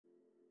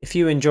If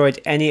you enjoyed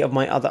any of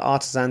my other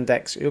Artisan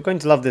decks, you're going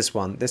to love this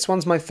one. This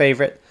one's my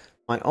favourite,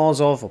 my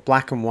Orzhov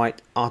Black and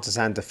White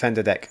Artisan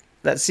Defender deck.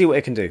 Let's see what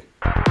it can do.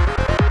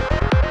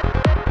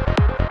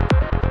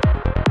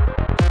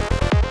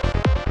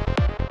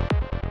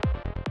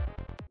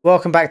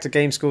 Welcome back to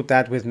Game School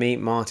Dad with me,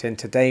 Martin.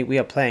 Today we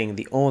are playing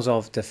the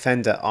Orzhov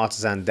Defender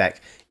Artisan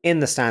deck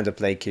in the standard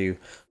play queue.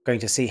 Going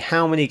to see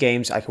how many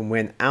games I can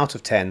win out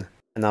of 10,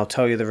 and I'll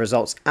tell you the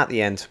results at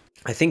the end.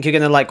 I think you're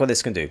going to like what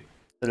this can do.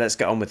 So let's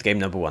get on with game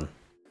number 1.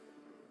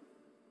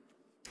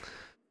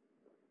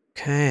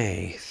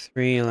 Okay,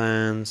 3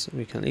 lands.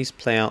 We can at least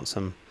play out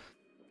some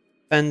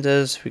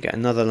Defenders. If we get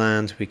another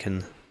land, we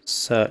can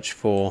search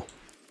for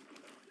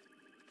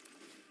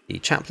the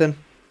Chaplain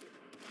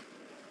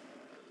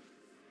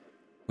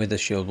with a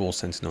Shield-Wall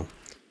Sentinel.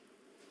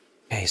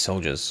 Okay,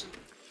 soldiers.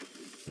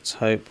 Let's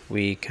hope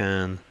we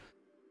can...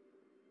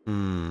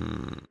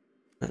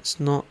 Let's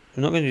not...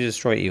 We're not going to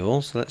destroy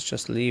evil, so let's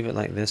just leave it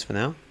like this for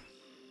now.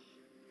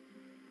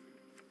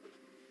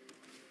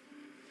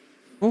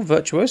 Oh,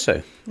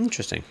 Virtuoso.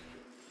 Interesting.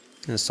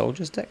 In a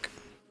soldiers deck.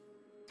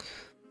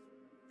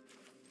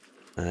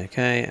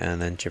 Okay,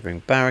 and then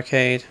Gibbering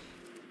Barricade.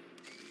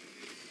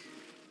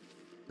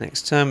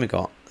 Next turn we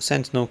got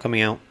Sentinel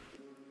coming out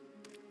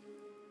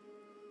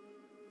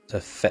to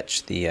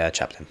fetch the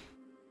Chaplain.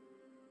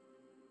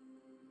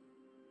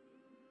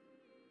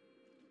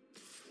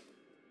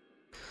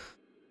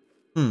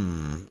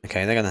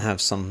 Okay, they're going to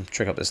have some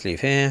trick up their sleeve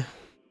here.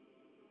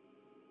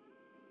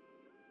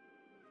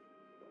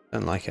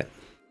 Don't like it.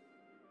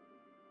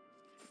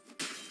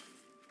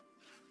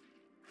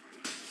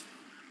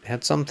 They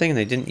had something,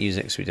 they didn't use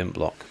it because we didn't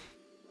block.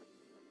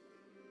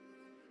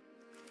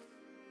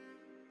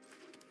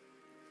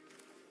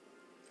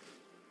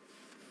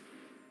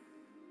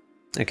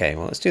 Okay,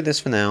 well, let's do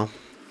this for now.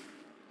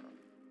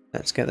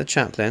 Let's get the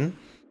Chaplain.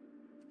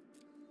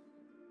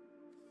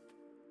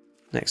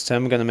 Next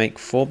turn we're going to make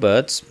 4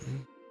 birds.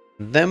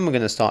 Then we're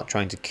going to start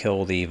trying to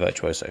kill the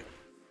Virtuoso.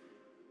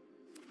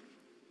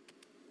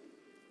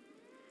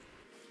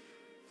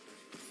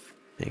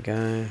 There you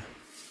go.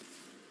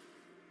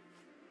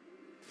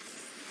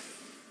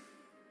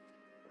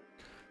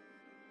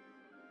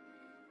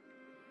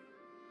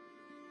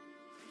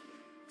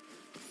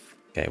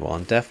 Okay, well,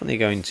 I'm definitely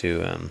going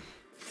to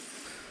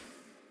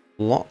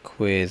block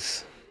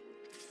with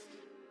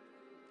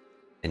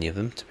any of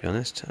them, to be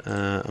honest.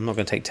 I'm not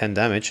going to take 10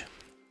 damage.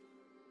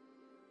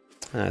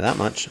 I know that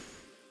much.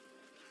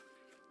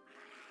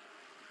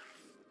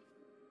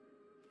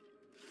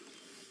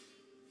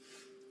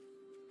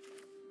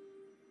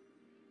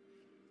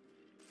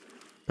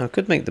 Now, I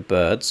could make the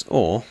birds,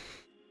 or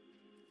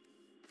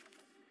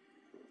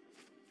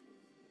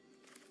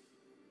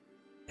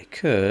I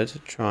could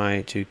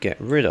try to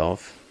get rid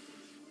of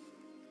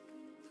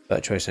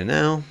Virtuoso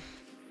now.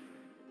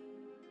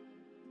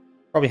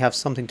 Probably have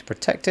something to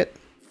protect it.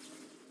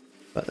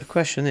 But the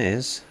question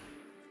is,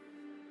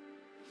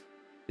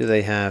 do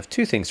they have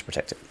 2 things to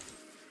protect it?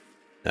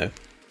 No.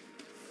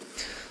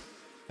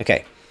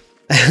 Okay.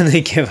 And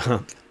they give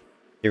up.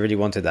 They really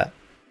wanted that.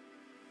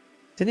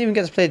 Didn't even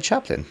get to play a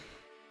Chaplain.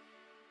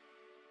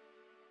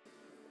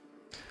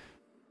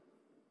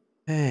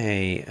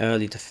 Hey,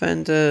 early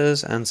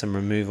Defenders and some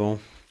removal.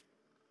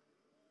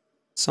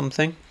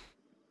 Something.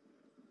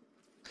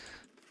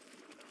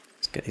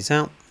 Let's get these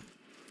out.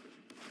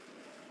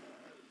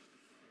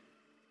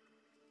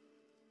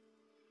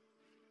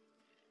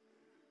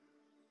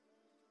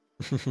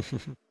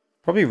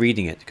 Probably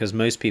reading it, because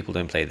most people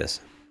don't play this.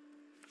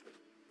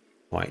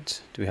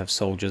 White. Do we have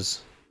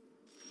soldiers?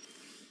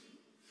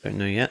 Don't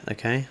know yet.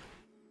 Okay.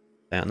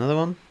 Play out another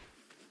one.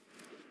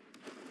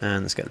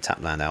 And let's get the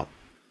tap land out.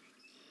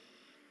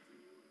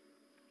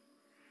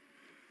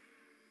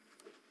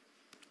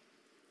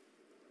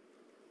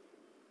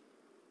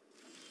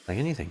 Play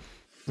anything.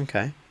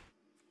 Okay.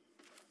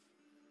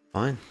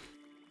 Fine.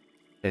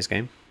 Today's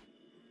game.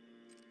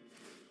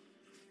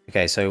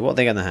 Okay, so what are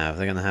they going to have?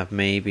 They're going to have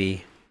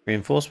maybe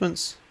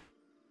reinforcements.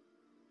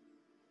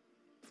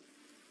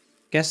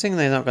 Guessing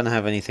they're not going to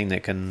have anything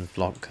that can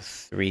block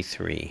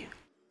 3/3.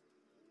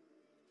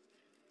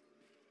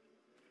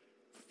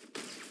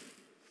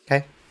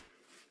 Okay.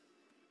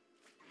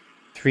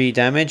 3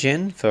 damage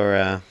in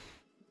for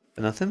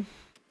nothing.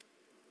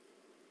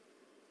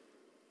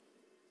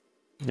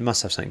 They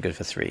must have something good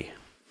for 3.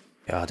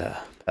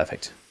 Yada.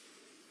 Perfect.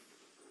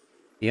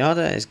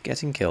 Yada is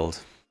getting killed.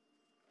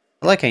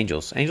 I like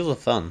angels. Angels are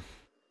fun.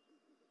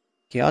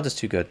 Giada's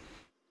too good.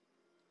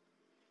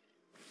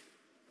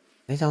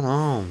 Lay down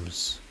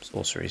arms.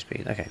 Sorcery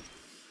speed. Okay.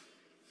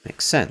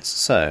 Makes sense.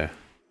 So,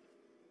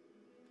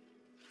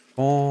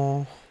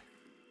 or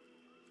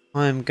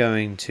I'm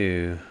going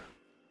to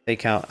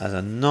take out as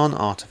a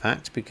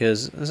non-artifact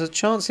because there's a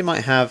chance he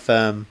might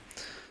have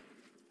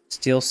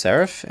Steel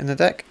Seraph in the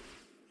deck.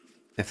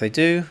 If they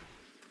do,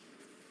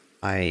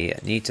 I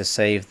need to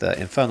save the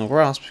Infernal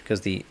Grasp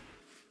because the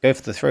Go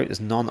for the Throat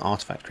is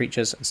non-artifact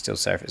creatures and Steel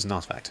Seraph is an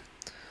artifact.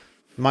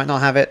 Might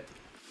not have it,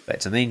 but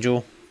it's an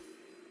angel.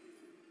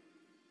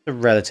 A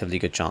relatively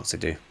good chance they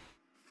do.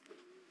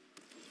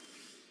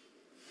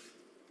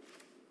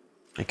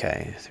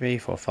 Okay, 3,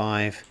 4,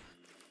 5.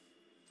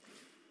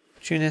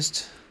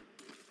 Opportunist.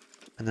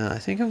 And then I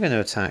think I'm going to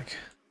attack.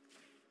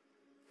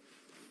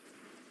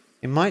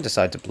 He might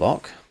decide to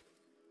block.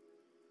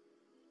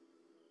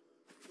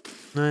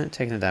 No,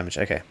 taking the damage.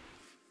 Okay.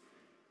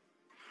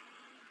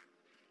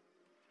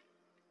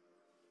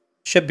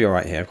 Should be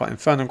alright here. I've got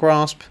Infernal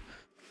Grasp.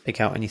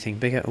 Take out anything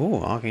bigger. Ooh,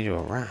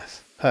 Archangel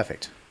Wrath.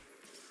 Perfect.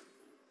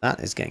 That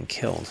is getting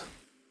killed.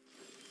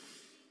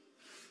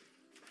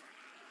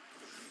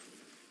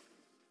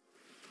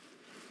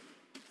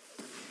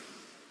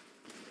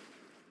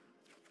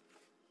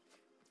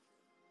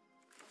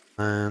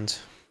 And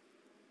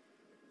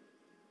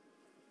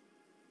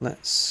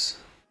let's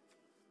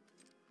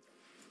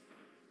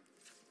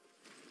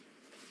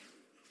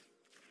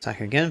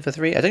attack again for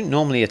 3. I don't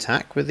normally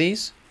attack with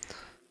these.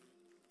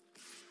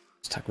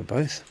 Let's attack with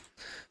both.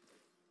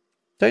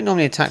 Don't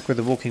normally attack with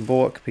the Walking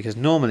Bulwark because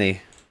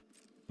normally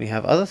we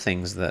have other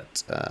things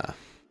that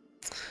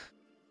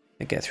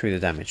get through the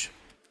damage,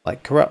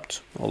 like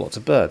Corrupt or lots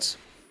of birds.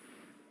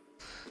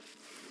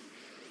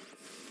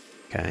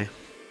 Okay.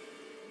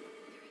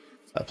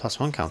 A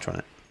 +1 counter on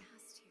it.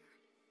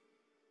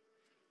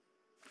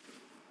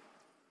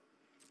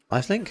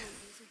 Lifelink?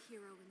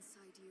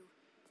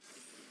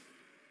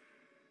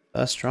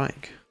 First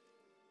strike.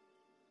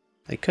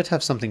 They could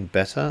have something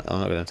better. I'm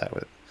not going to attack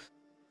with it.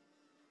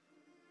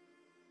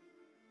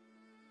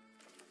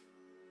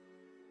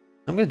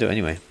 I'm going to do it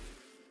anyway.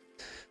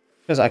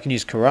 Because I can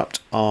use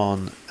Corrupt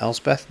on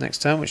Elspeth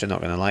next turn, which I'm not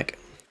going to like.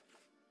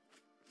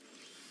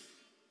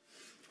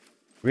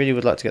 Really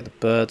would like to get the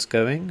birds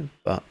going,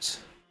 but...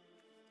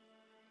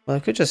 Well, I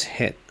could just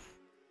hit...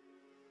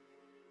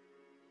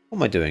 What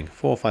am I doing?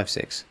 4, 5,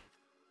 6.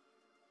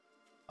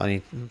 I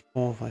need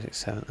 4, 5, 6,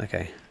 7.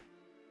 Okay.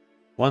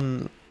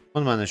 One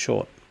mana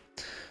short.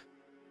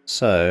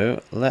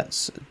 So,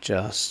 let's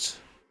just...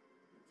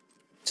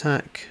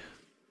 attack...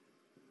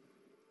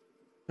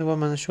 1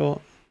 mana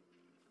short?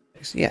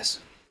 Yes,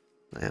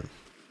 I am.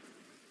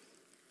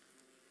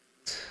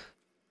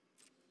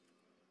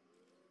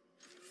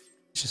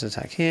 Let's just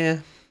attack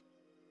here.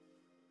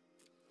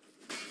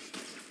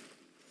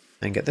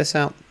 And get this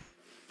out.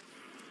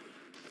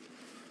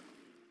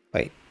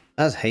 Wait,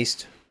 that's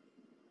haste.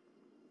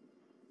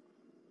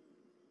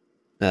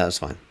 No, that's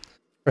fine.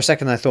 For a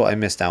second I thought I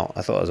missed out.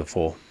 I thought it was a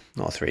 4,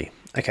 not a 3.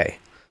 Okay.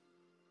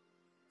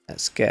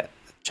 Let's get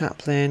the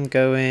Chaplain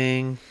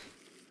going.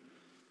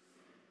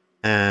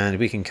 And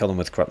we can kill them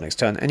with Corrupt next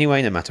turn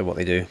anyway, no matter what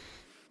they do.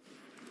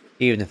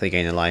 Even if they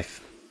gain a life.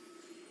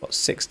 Got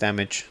 6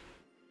 damage.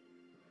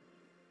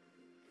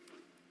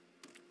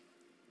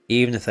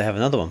 Even if they have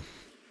another one.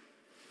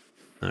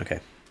 Okay.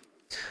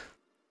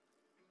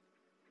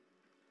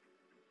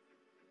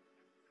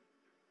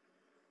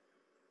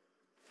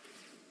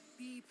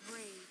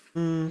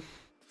 Give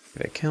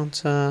it a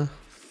counter.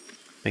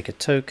 Make a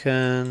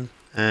token.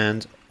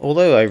 And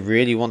although I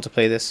really want to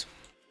play this,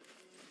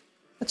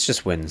 let's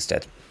just win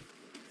instead.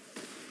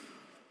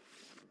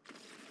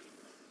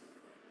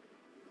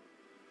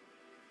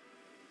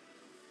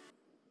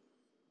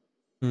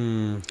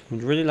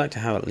 Would really like to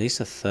have at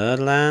least a 3rd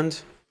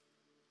land.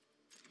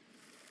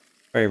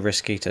 Very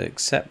risky to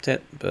accept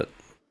it, but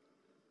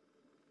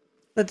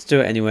let's do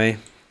it anyway.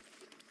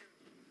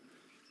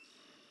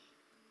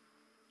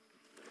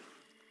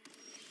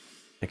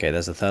 Okay,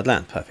 there's the 3rd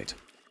land. Perfect.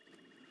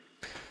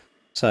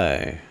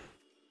 So,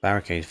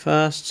 Barricade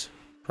first,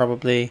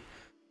 probably.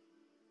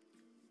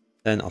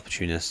 Then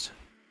Opportunist.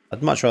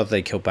 I'd much rather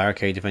they kill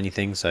Barricade if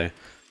anything, so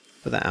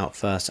put that out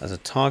first as a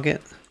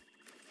target.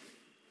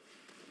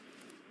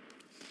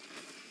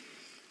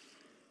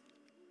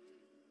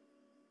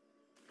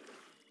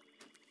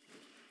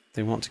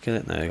 They want to kill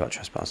it? No, they got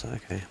Trespasser,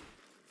 okay.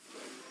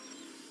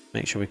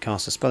 Make sure we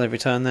cast a spell every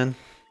turn then.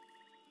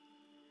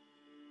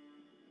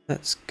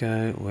 Let's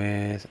go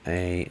with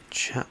a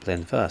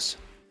Chaplain first.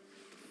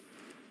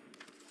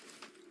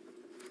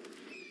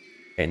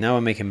 Okay, now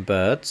we're making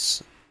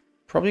birds.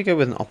 Probably go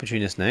with an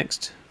Opportunist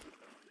next.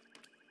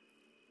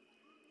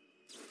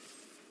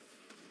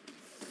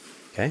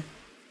 Okay.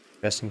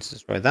 Interesting to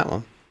destroy that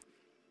one.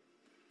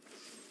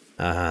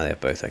 Aha, they're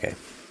both okay.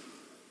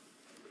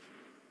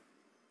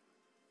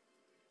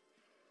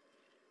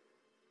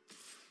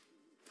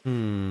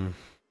 I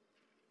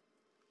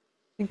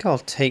think I'll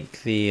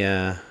take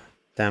the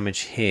damage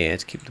here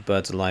to keep the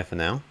birds alive for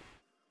now.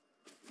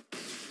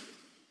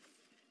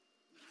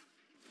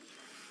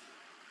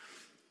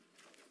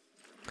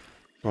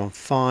 We're on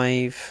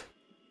 5.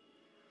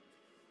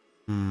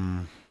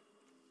 We'll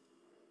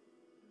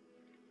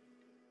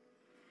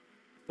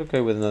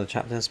go with another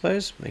Chaplain, I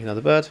suppose. Make another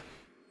bird.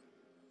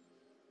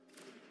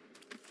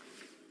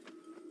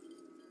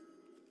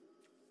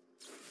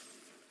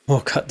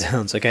 More cut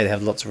downs. Okay, they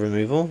have lots of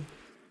removal.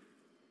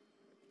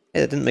 Hey,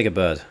 that didn't make a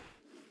bird.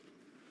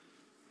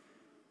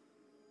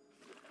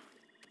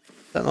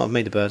 Did that not have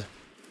made a bird?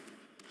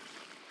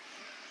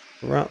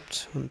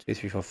 Corrupt. 1, 2,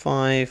 3, 4,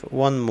 5.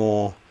 1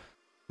 more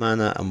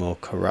mana and we'll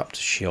Corrupt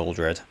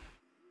Shieldred.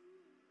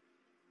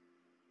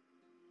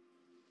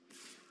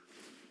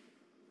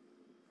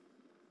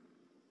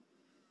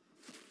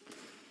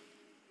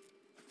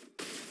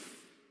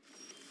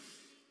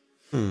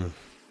 You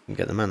can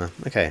get the mana.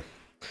 Okay.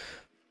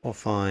 4,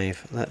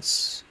 5.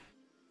 Let's...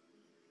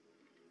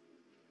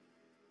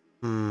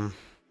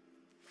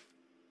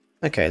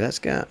 Okay, let's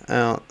get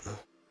out...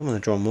 I want to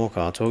draw more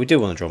cards. Well, we do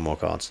want to draw more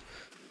cards.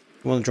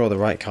 We want to draw the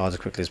right cards as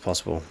quickly as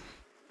possible.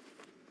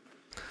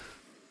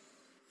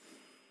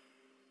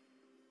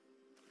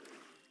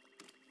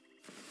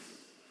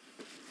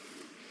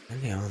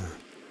 Liliana.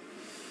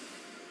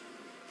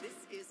 This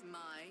is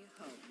my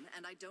home,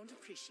 and I don't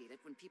appreciate it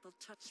when people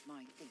touch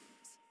my things.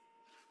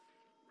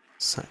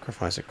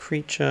 Sacrifice a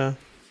creature.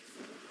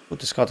 We'll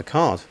discard a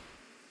card.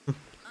 I'm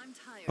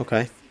tired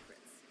Okay. of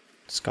secrets.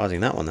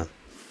 Discarding that one then.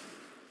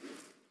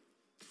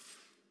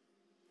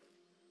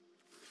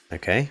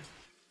 Okay.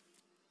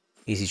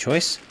 Easy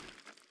choice.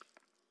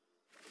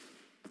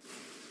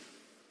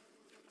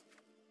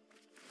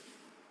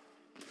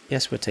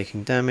 Yes, we're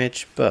taking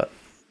damage, but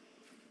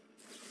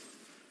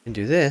we can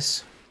do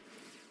this.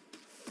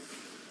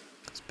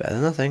 It's better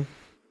than nothing.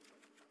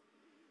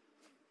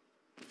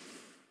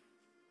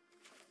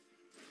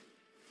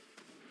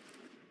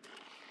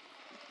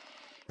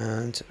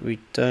 And we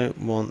don't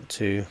want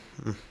to...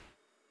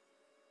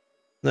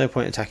 No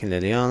point attacking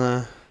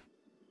Liliana.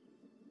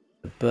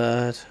 The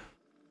bird.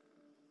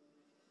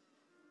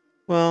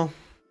 Well,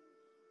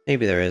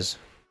 maybe there is.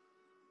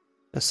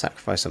 Let's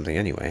sacrifice something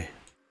anyway.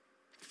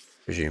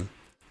 Presume.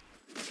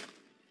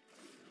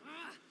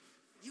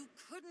 You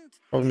couldn't.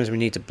 Problem is we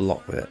need to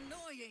block with it.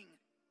 Annoying.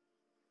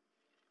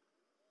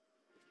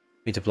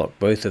 We need to block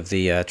both of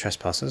the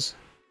trespassers.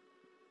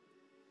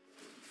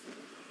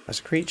 As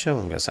a creature, I'm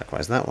going to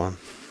sacrifice that one.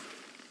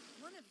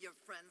 One of your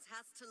friends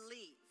has to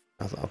leave.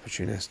 Another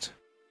opportunist.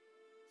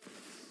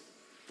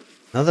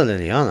 Another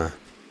Liliana.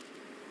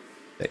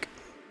 Thick.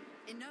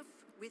 Enough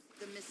with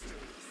the mysteries.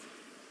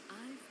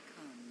 I've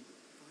come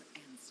for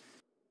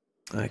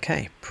answers.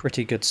 Okay,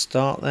 pretty good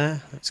start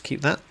there. Let's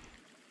keep that.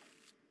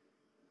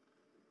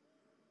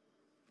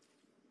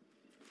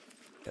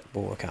 Get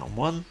Bulwark out on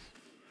 1.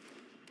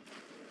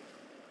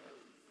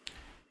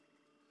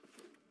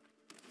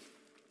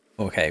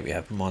 Okay, we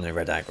have mono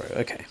red aggro.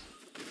 Okay.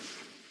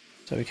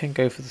 So we can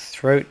go for the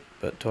throat,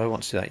 but do I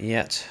want to do that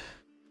yet?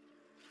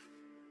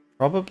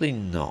 Probably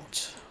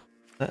not.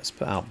 Let's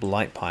put out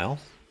Blight Pile.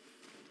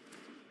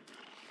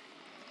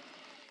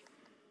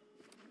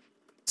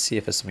 See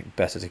if there's something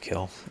better to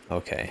kill.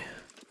 Okay.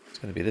 It's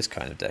going to be this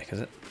kind of deck,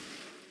 is it?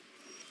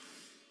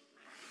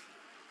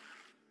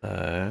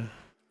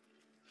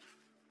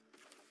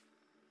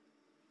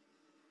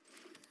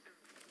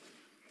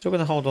 Still going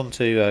to hold on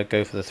to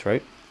go for the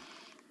throat.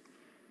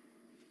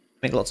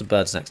 Make lots of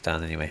birds next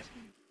turn anyway.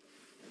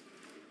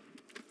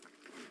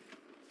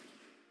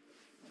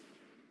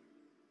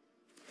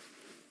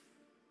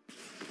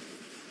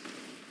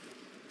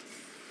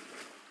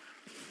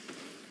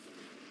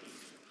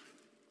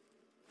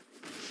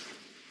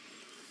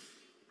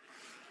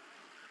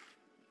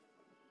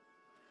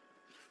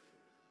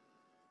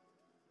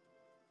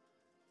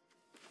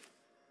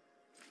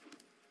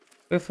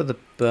 Go for the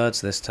birds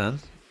this turn.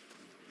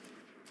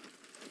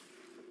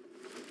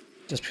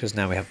 Just because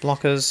now we have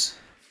blockers.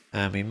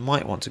 And we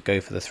might want to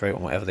go for the throat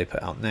on whatever they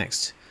put out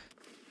next.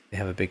 They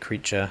have a big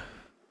creature.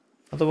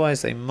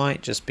 Otherwise they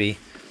might just be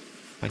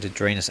trying to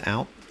drain us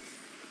out.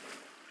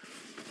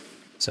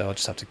 So I'll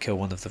just have to kill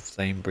one of the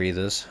flame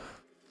breathers.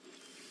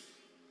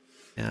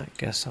 Yeah, I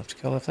guess I'll have to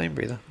kill the flame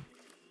breather.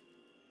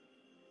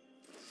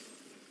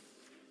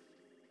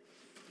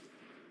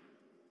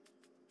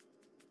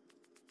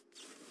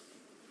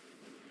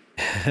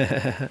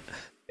 Get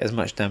as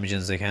much damage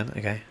as they can,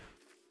 okay.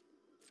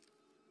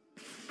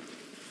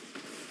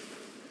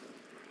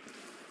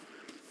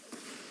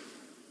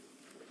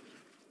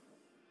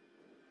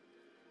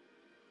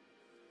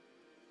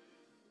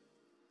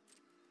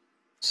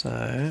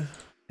 So,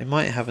 they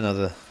might have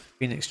another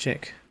Phoenix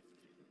chick.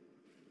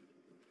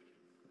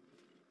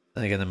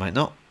 Then again, they might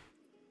not.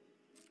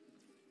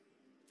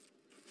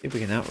 See if we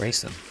can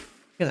outrace them.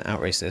 We're going to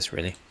outrace this,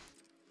 really.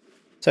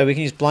 So we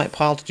can use Blight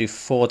Pile to do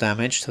 4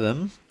 damage to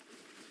them.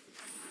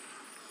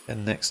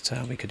 Then next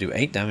turn we could do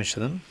 8 damage to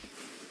them.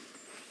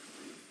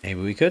 Maybe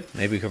we could.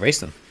 Maybe we could race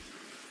them.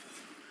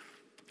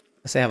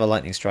 Let's say have a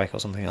lightning strike or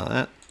something like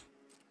that.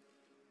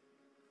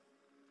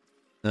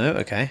 No?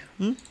 Okay.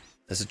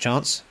 There's a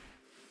chance.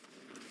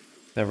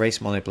 They'll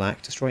race mono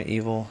black. Destroy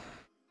evil.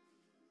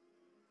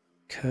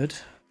 Could.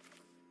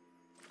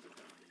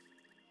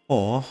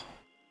 Or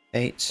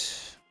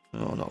 8.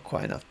 Oh, not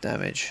quite enough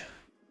damage.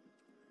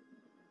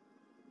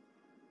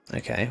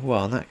 Okay,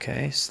 well in that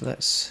case,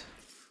 let's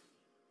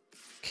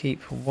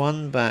keep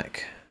 1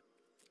 back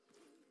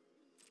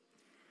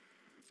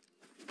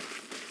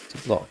to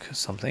block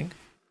something.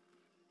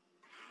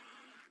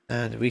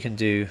 And we can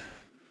do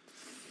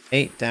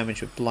 8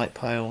 damage with Blight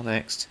Pile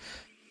next.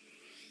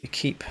 We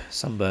keep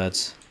some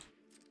birds.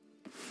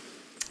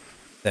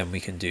 Then we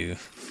can do...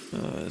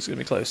 Oh, it's going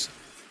to be close.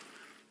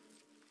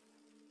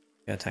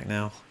 Gonna attack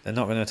now. They're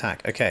not going to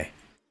attack. Okay.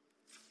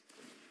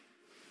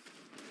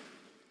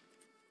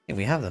 I think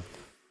we have them.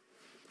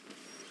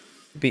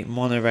 Beat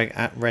mono red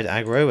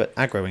aggro at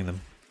aggroing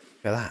them.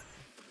 Look at that.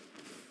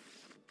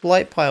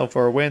 Blight Pile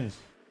for a win.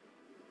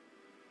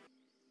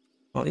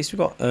 Well, at least we've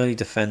got early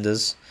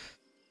defenders.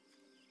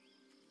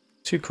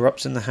 2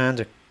 corrupts in the hand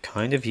are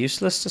kind of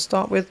useless to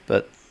start with,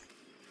 but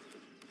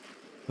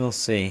we'll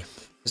see.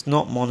 If it's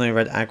not mono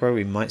red aggro,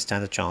 we might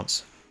stand a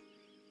chance.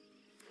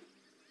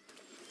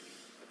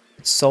 If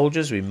it's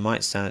soldiers, we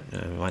might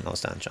not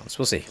stand a chance.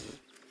 We'll see.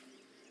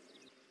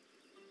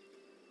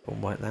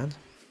 White land.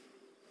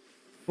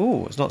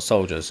 Ooh, it's not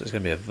soldiers. It's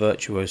going to be a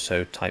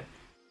virtuoso type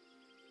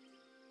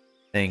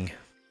thing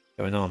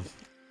going on.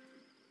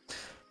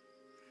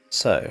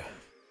 So,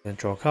 then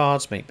draw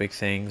cards, make big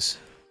things.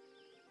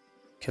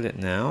 Kill it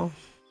now.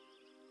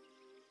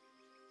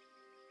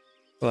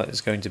 Well,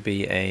 there's going to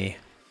be a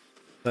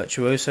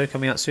virtuoso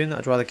coming out soon that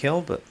I'd rather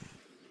kill, but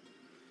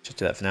just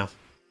do that for now.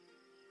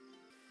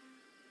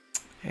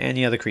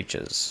 Any other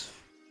creatures?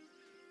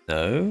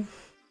 No.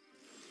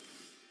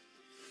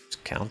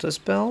 Just counter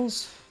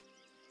spells?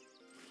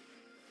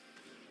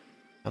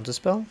 Counter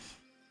spell?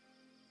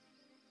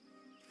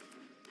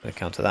 I'm going to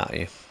counter that, are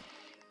you?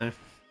 No?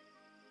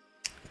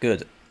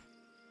 Good.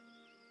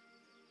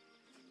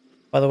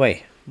 By the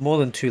way, more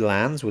than 2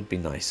 lands would be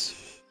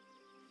nice.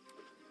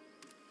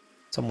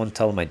 Someone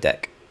tell my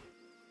deck.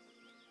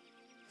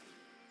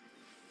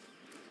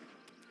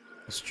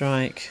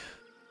 Strike.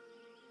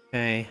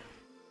 Okay.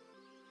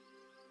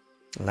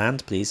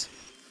 Land, please.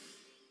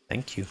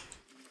 Thank you.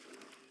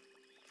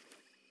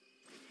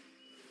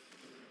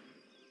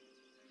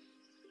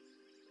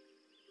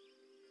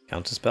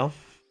 Counter spell.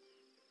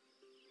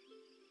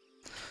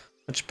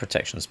 Which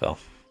protection spell?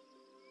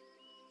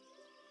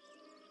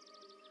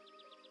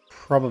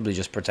 Probably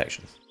just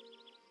protection.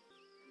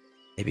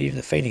 Maybe even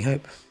a fading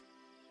hope.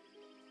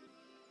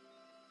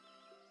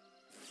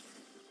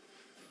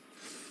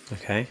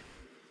 Okay.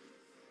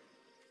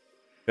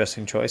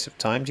 Interesting choice of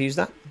time to use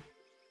that.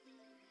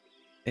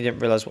 They didn't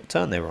realise what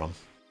turn they were on.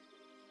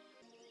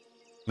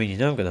 I mean, you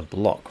know I'm going to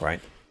block,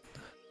 right?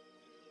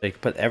 So you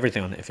can put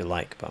everything on it if you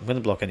like, but I'm going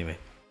to block anyway.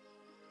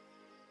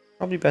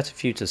 Probably better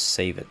for you to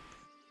save it.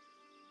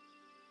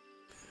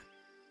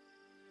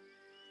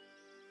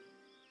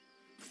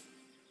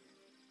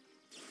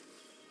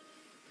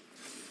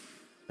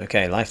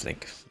 Okay,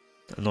 lifelink.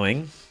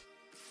 Annoying.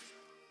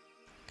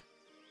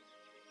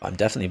 I'm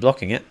definitely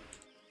blocking it.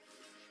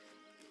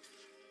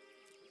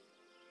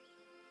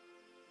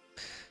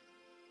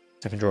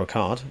 I can draw a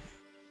card.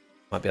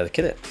 Might be able to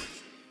kill it.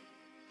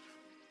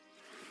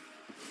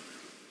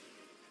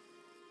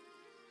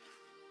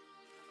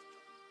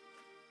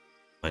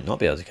 Might not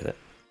be able to kill it.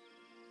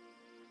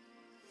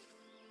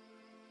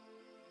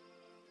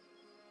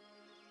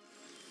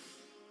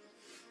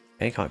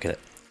 Okay, can't kill it.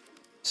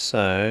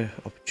 So,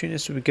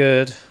 Opportunist would be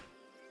good.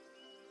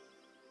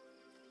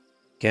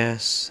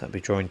 Guess I'll be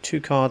drawing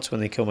 2 cards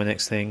when they kill my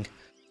next thing.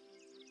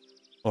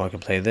 Or I can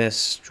play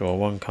this, draw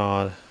 1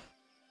 card.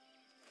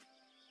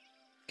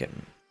 Get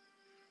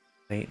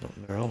late, not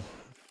Merrill.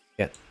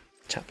 Get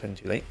Chaplain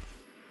too late.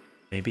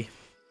 Maybe.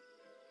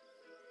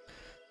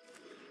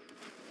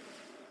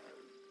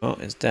 Oh,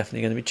 it's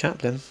definitely going to be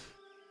Chaplain.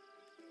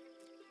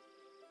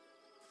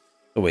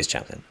 Always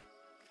Chaplain.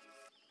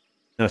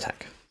 No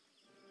attack.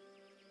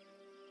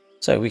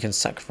 So we can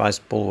sacrifice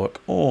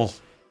Bulwark or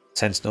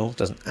Sentinel.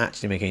 Doesn't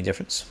actually make any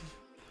difference.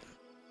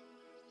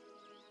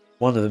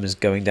 One of them is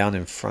going down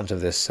in front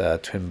of this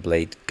Twin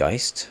Blade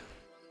Geist.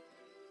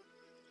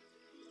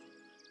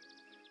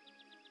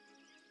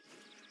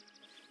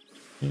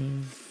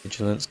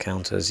 Vigilance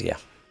counters, yeah.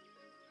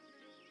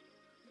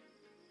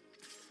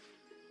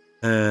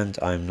 And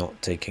I'm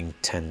not taking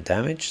 10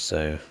 damage,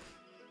 so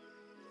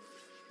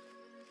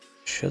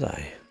should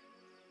I?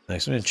 No,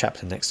 so I'm doing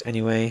Chaplain next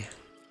anyway.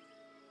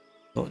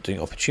 Not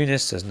doing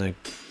Opportunist, there's no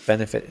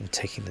benefit in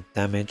taking the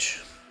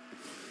damage.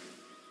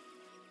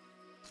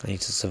 I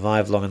need to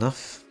survive long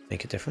enough,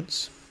 make a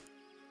difference.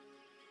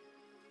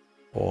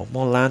 Or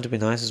more land would be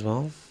nice as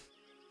well.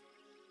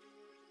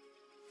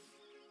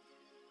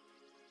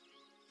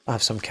 I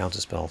have some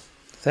counterspell.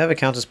 If they have a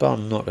counterspell,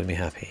 I'm not going to be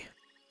happy.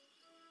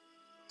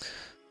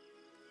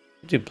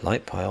 I'll do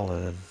Blight Pile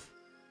and then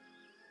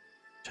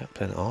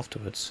Chaplain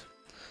afterwards.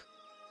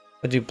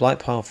 I do Blight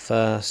Pile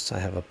first, I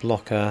have a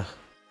blocker.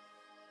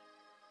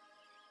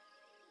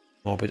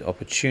 Morbid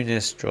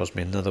Opportunist draws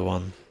me another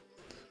one.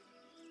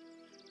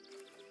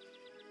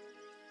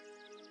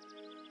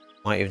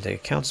 Might even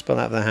take a counterspell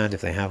out of their hand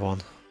if they have one.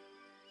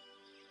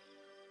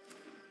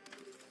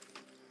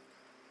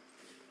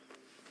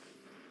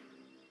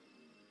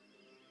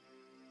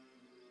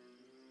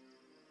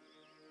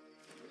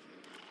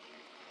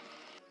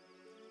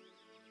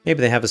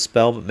 Maybe they have a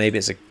spell, but maybe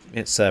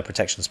it's a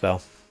protection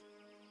spell.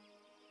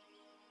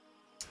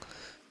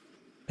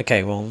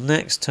 Okay, well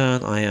next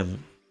turn I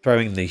am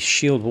throwing the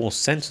Shield-Wall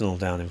Sentinel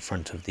down in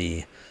front of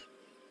the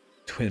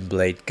Twin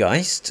Blade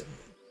Geist.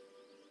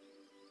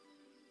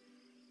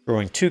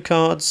 Drawing 2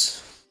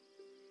 cards.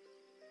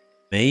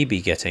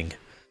 Maybe getting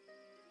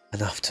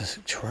enough to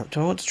corrupt.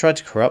 Do I want to try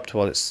to corrupt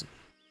while it's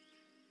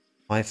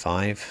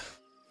 5/5?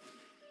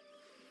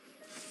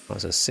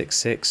 That's a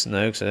 6/6.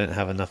 No, because I don't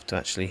have enough to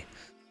actually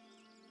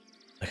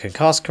I can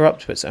cast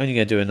Corrupt, but it's only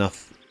going to do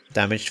enough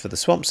damage for the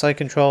swamps I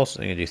control, so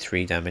I'm going to do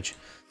 3 damage.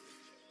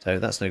 So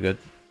that's no good.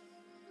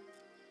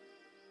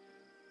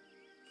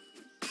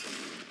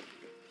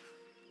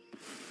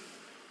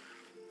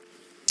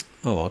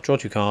 Oh, I'll draw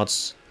 2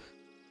 cards.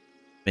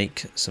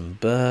 Make some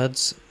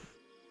birds.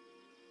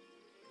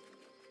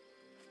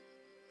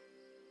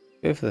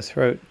 Go for the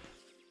throat.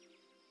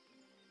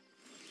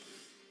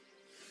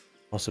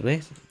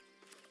 Possibly.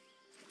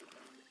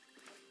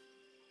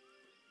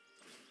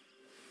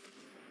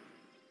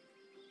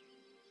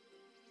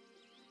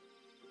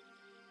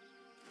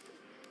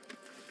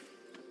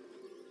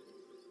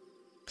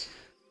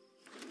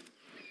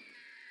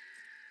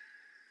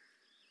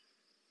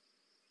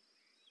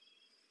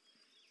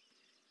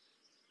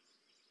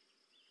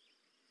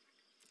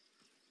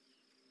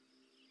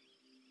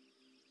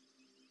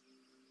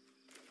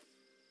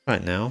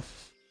 Right now.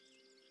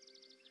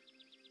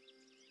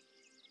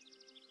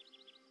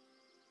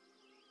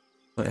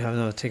 Might have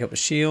another take up a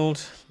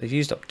shield. They've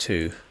used up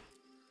 2.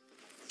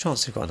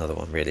 Chance they've got another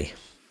one, really.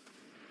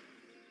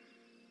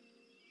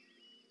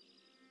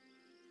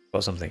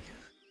 Got something.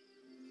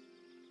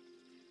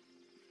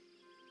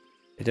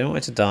 They don't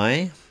want it to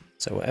die,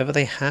 so whatever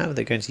they have,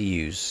 they're going to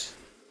use.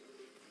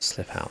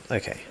 Slip out.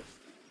 Okay.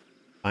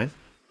 Fine.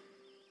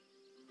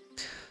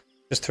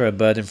 Just throw a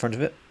bird in front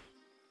of it.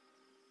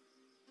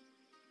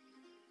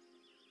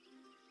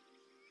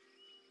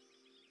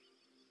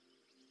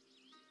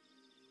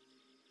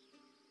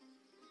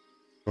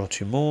 Draw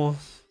 2 more.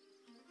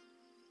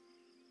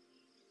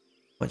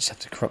 Might just have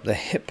to corrupt their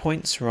hit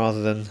points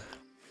rather than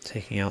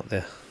taking out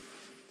the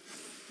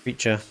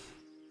creature.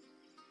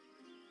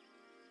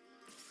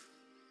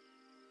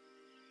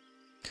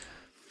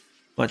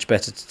 Much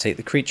better to take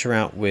the creature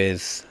out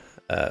with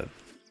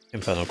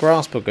Infernal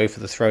Grasp or go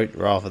for the throat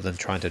rather than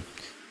trying to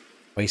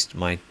waste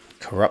my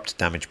corrupt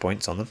damage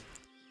points on them.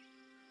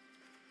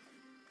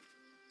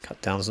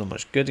 Cut down is not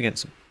much good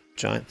against a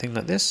giant thing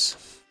like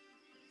this.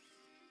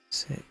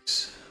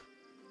 6.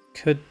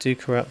 Could do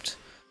corrupt.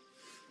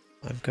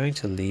 I'm going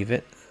to leave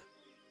it.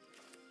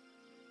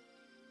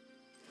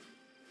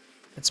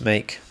 Let's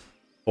make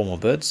 4 more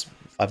birds.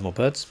 5 more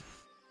birds.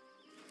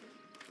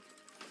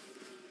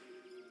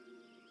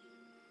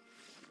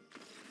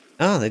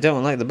 Ah, they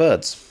don't like the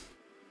birds.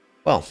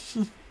 Well,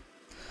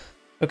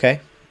 okay.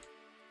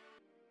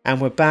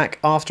 And we're back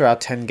after our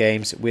 10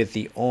 games with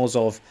the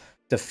Orzhov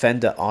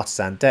Defender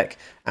Artisan deck,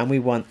 and we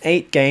won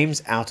 8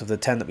 games out of the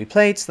 10 that we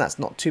played, so that's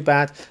not too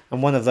bad,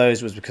 and one of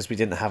those was because we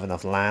didn't have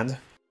enough land.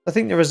 I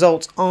think the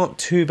results aren't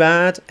too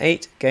bad.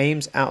 8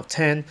 games out of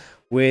 10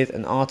 with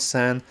an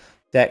Artisan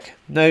deck,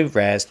 no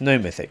rares, no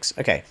mythics.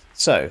 Okay,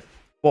 so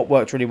what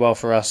worked really well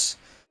for us?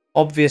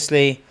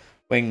 Obviously,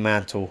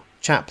 Wingmantle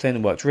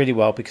Chaplain worked really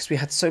well because we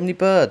had so many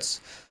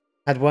birds.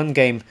 I had one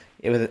game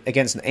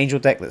against an angel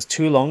deck that's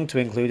too long to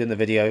include in the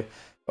video,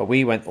 but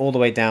we went all the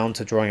way down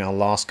to drawing our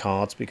last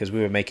cards because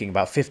we were making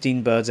about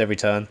 15 birds every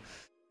turn,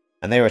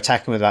 and they were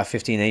attacking with about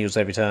 15 angels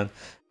every turn,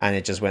 and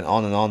it just went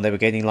on and on. They were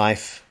gaining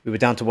life. We were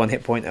down to 1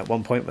 hit point at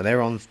one point, but they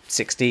were on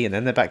 60, and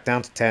then they're back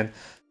down to 10.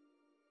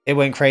 It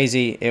went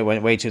crazy. It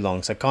went way too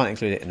long, so I can't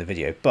include it in the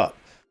video. But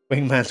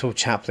Wingmantle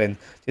Chaplain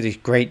did a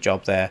great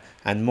job there,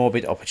 and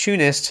Morbid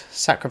Opportunist,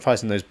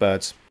 sacrificing those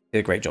birds, did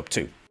a great job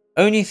too.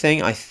 Only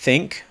thing I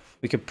think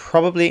we could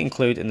probably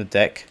include in the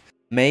deck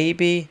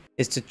maybe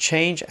is to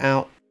change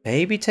out,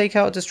 maybe take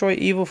out Destroy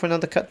Evil for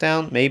another cut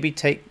down,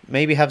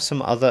 maybe have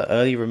some other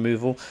early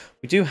removal.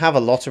 We do have a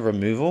lot of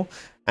removal,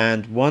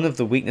 and one of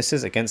the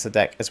weaknesses against the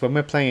deck is when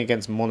we're playing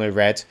against mono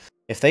red,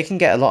 if they can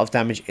get a lot of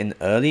damage in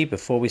early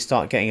before we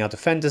start getting our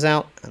defenders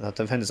out, and our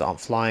defenders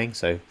aren't flying,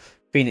 so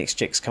Phoenix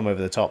Chicks come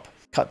over the top.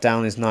 Cut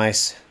down is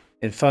nice.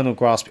 Infernal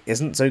Grasp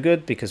isn't so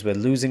good because we're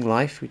losing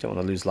life. We don't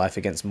want to lose life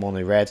against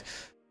mono red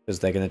because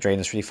they're going to drain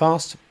us really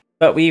fast.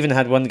 But we even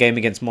had one game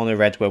against mono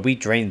red where we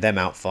drained them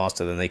out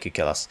faster than they could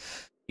kill us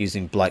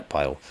using Blight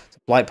Pile. So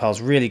Blight Pile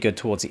is really good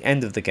towards the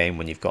end of the game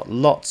when you've got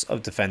lots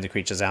of defender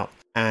creatures out,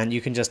 and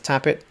you can just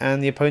tap it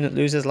and the opponent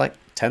loses like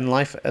 10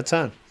 life a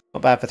turn.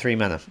 Not bad for 3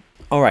 mana.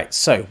 Alright,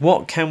 so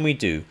what can we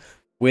do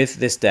with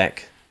this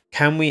deck?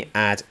 Can we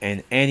add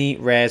in any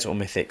rares or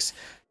mythics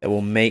that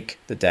will make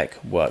the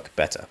deck work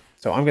better?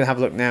 So I'm going to have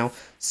a look now,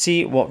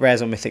 see what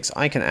rares or mythics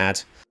I can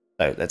add.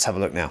 So let's have a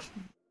look now.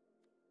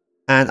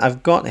 And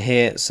I've got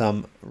here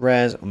some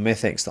rares or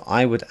mythics that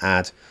I would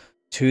add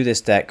to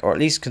this deck, or at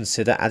least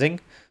consider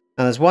adding.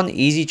 Now there's one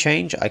easy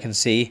change I can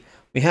see.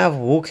 We have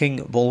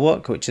Walking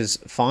Bulwark, which is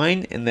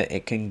fine in that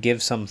it can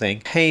give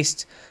something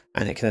haste,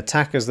 and it can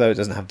attack as though it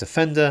doesn't have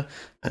defender,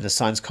 and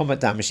assigns combat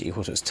damage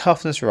equal to its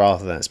toughness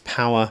rather than its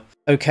power.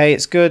 Okay,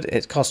 it's good.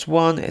 It costs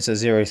 1. It's a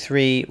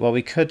 0/3. Well,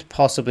 we could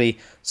possibly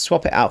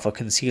swap it out for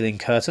Concealing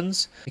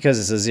Curtains because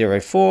it's a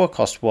 0/4,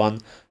 cost 1.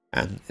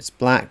 And it's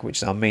black, which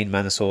is our main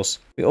mana source.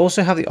 We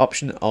also have the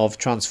option of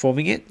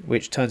transforming it,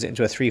 which turns it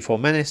into a 3/4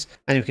 menace,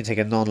 and we can take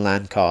a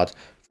non-land card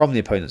from the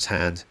opponent's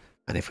hand,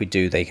 and if we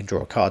do, they can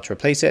draw a card to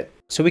replace it.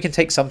 So we can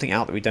take something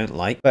out that we don't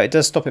like, but it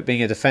does stop it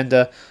being a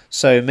defender,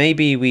 so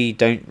maybe we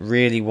don't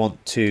really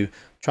want to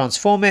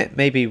transform it,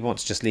 maybe we want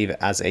to just leave it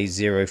as a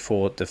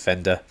 0/4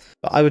 defender.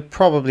 But I would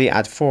probably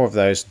add 4 of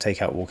those and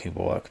take out Walking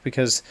Bulwark,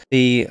 because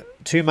the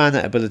 2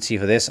 mana ability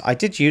for this I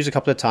did use a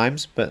couple of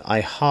times, but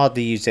I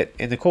hardly used it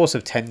in the course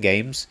of 10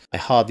 games. I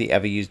hardly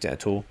ever used it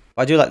at all.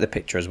 But I do like the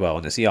picture as well,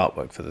 and it's the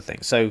artwork for the thing,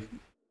 so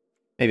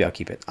maybe I'll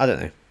keep it. I don't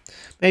know.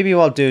 Maybe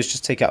what I'll do is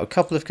just take out a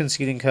couple of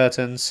Concealing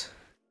Curtains,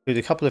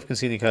 include a couple of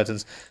Concealing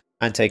Curtains,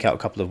 and take out a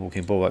couple of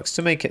Walking Bulwarks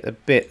to make it a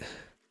bit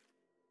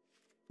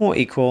more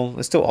equal.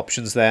 There's still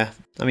options there.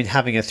 I mean,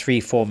 having a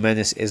 3/4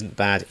 Menace isn't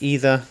bad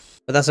either,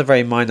 but that's a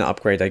very minor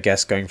upgrade, I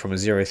guess, going from a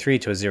 0/3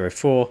 to a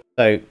 0/4.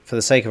 So for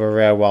the sake of a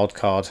rare wild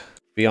card, to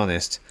be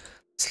honest,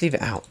 let's leave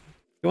it out.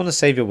 If you want to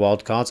save your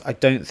wild cards, I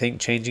don't think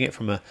changing it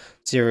from a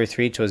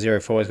 0/3 to a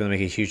 0/4 is going to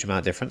make a huge amount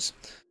of difference.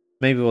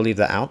 Maybe we'll leave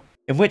that out.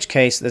 In which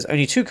case, there's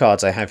only 2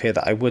 cards I have here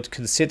that I would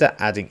consider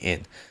adding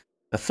in.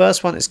 The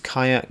first one is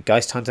Kaya,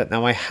 Geist Hunter.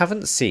 Now, I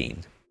haven't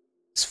seen,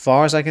 as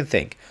far as I can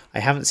think, I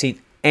haven't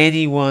seen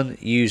anyone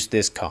use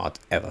this card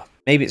ever.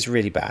 Maybe it's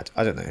really bad.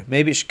 I don't know.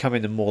 Maybe it should come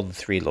into more than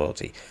 3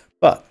 loyalty.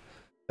 But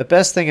the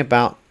best thing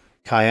about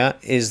Kaya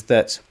is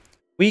that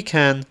we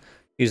can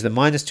use the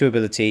 -2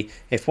 ability.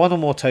 If 1 or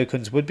more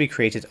tokens would be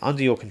created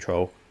under your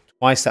control,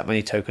 twice that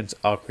many tokens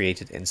are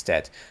created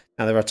instead.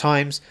 Now, there are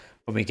times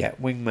when we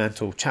get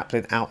Wingmantle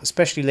Chaplain out,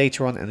 especially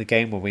later on in the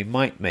game, where we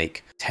might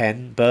make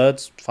 10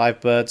 birds, 5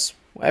 birds,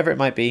 whatever it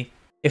might be.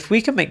 If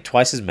we can make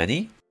twice as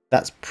many,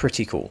 that's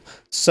pretty cool.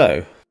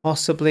 So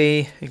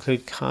possibly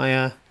include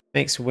Kaya,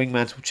 makes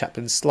Wingmantle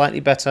Chaplain slightly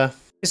better.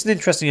 It's an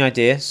interesting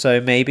idea, so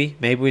maybe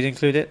we'd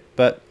include it,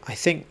 but I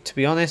think, to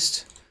be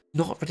honest,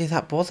 not really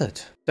that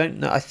bothered. Don't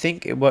know. I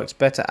think it works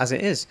better as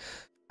it is.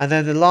 And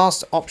then the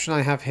last option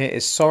I have here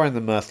is Sorin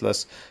the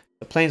Mirthless,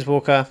 the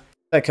Planeswalker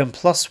that can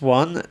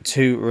 +1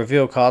 to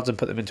reveal cards and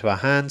put them into our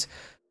hand.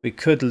 We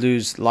could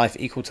lose life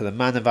equal to the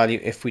mana value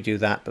if we do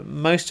that, but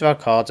most of our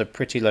cards are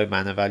pretty low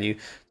mana value.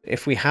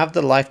 If we have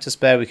the life to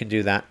spare, we can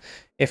do that.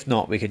 If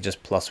not, we can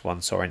just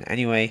 +1 Sorin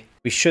anyway.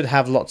 We should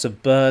have lots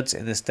of birds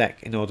in this deck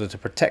in order to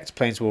protect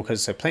Planeswalkers,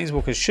 so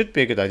Planeswalkers should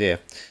be a good idea.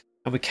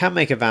 And we can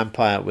make a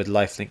Vampire with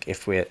lifelink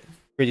if we're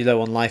really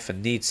low on life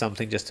and need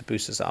something just to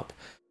boost us up.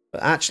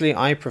 But actually,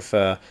 I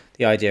prefer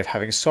the idea of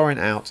having Sorin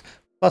out,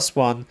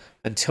 +1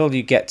 until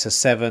you get to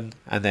 7,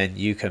 and then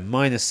you can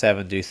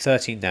 -7, do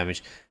 13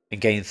 damage, and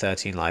gain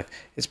 13 life.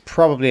 It's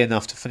probably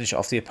enough to finish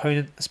off the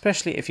opponent,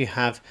 especially if you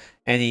have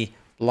any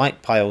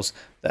Blight Piles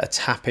that are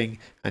tapping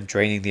and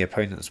draining the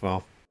opponent as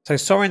well. So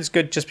Sorin's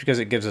good just because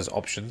it gives us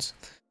options,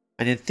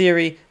 and in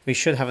theory we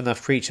should have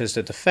enough creatures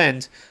to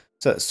defend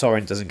so that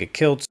Sorin doesn't get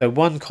killed. So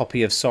 1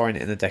 copy of Sorin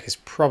in the deck is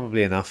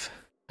probably enough,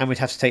 and we'd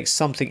have to take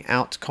something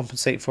out to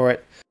compensate for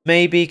it.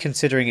 Maybe,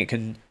 considering it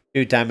can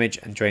do damage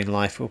and drain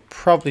life, we'll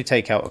probably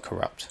take out a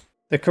Corrupt.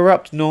 The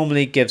Corrupt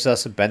normally gives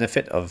us a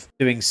benefit of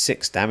doing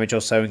 6 damage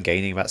or so and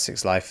gaining about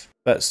 6 life.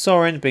 But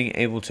Sorin being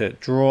able to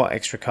draw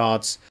extra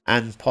cards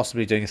and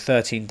possibly doing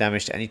 13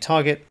 damage to any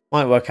target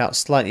might work out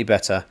slightly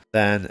better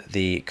than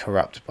the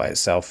Corrupt by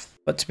itself.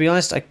 But to be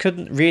honest, I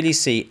couldn't really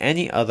see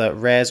any other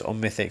rares or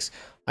mythics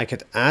I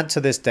could add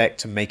to this deck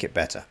to make it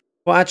better.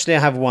 Well, actually I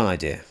have one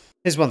idea.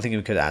 Here's one thing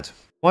we could add.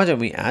 Why don't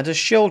we add a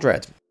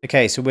Sheoldred?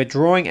 Okay, so we're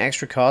drawing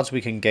extra cards,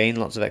 we can gain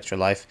lots of extra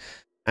life.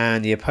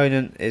 And the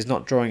opponent is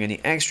not drawing any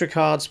extra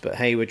cards, but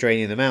hey, we're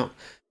draining them out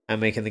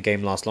and making the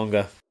game last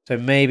longer. So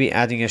maybe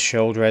adding a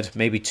Sheoldred,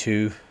 maybe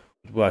 2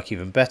 would work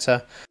even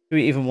better. Do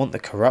we even want the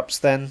Corrupts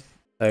then?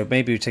 So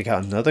maybe we take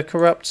out another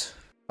Corrupt.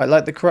 I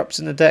like the Corrupts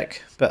in the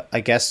deck, but I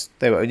guess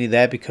they were only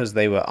there because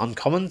they were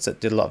uncommons that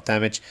did a lot of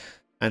damage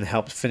and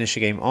helped finish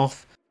the game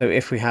off. So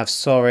if we have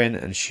Sorin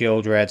and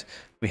Sheoldred,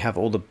 we have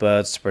all the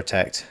birds to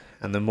protect,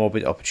 and the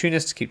Morbid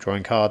Opportunist to keep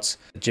drawing cards.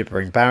 The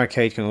Gibbering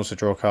Barricade can also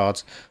draw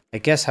cards. I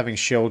guess having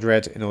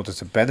Sheoldred in order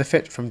to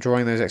benefit from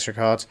drawing those extra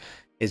cards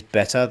is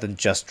better than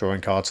just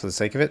drawing cards for the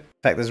sake of it. In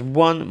fact, there's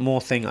one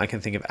more thing I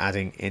can think of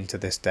adding into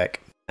this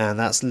deck, and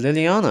that's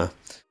Liliana.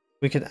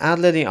 We could add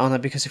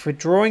Liliana because if we're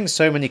drawing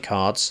so many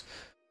cards,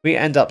 we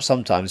end up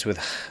sometimes with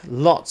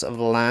lots of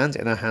land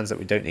in our hands that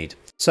we don't need.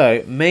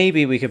 So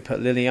maybe we could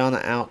put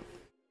Liliana out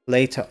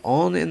later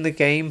on in the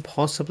game,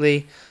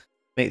 possibly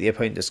make the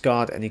opponent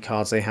discard any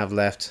cards they have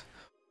left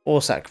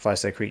or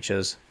sacrifice their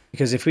creatures.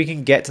 Because if we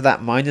can get to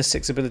that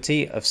 -6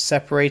 ability of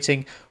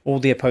separating all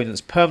the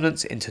opponent's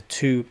permanents into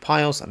 2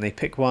 piles and they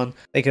pick one,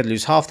 they could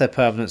lose half their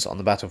permanents on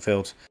the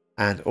battlefield,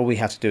 and all we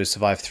have to do is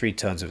survive 3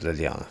 turns with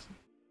Liliana.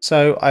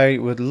 So I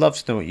would love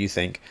to know what you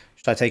think.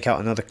 Should I take out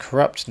another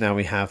Corrupt? Now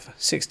we have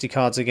 60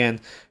 cards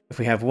again. If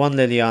we have 1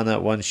 Liliana,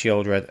 1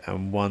 Sheoldred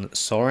and 1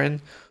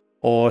 Sorin,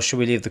 or should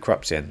we leave the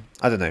Corrupts in?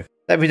 I don't know.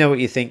 Let me know what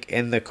you think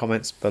in the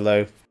comments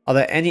below. Are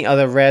there any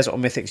other rares or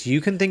mythics you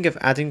can think of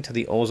adding to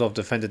the Orzhov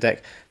Defender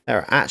deck that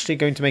are actually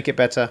going to make it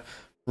better,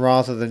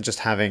 rather than just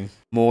having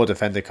more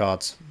Defender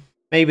cards?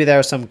 Maybe there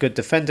are some good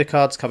Defender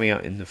cards coming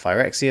out in the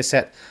Phyrexia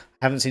set.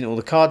 I haven't seen all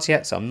the cards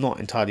yet, so I'm not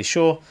entirely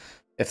sure.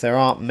 If there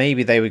are,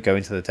 maybe they would go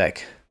into the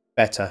deck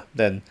better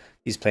than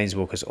these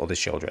Planeswalkers or the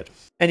Sheoldred.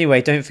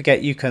 Anyway, don't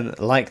forget you can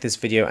like this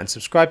video and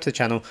subscribe to the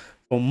channel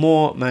for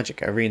more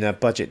Magic Arena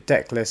budget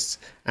deck lists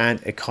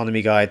and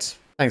economy guides.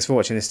 Thanks for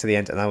watching this to the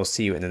end, and I will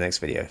see you in the next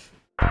video.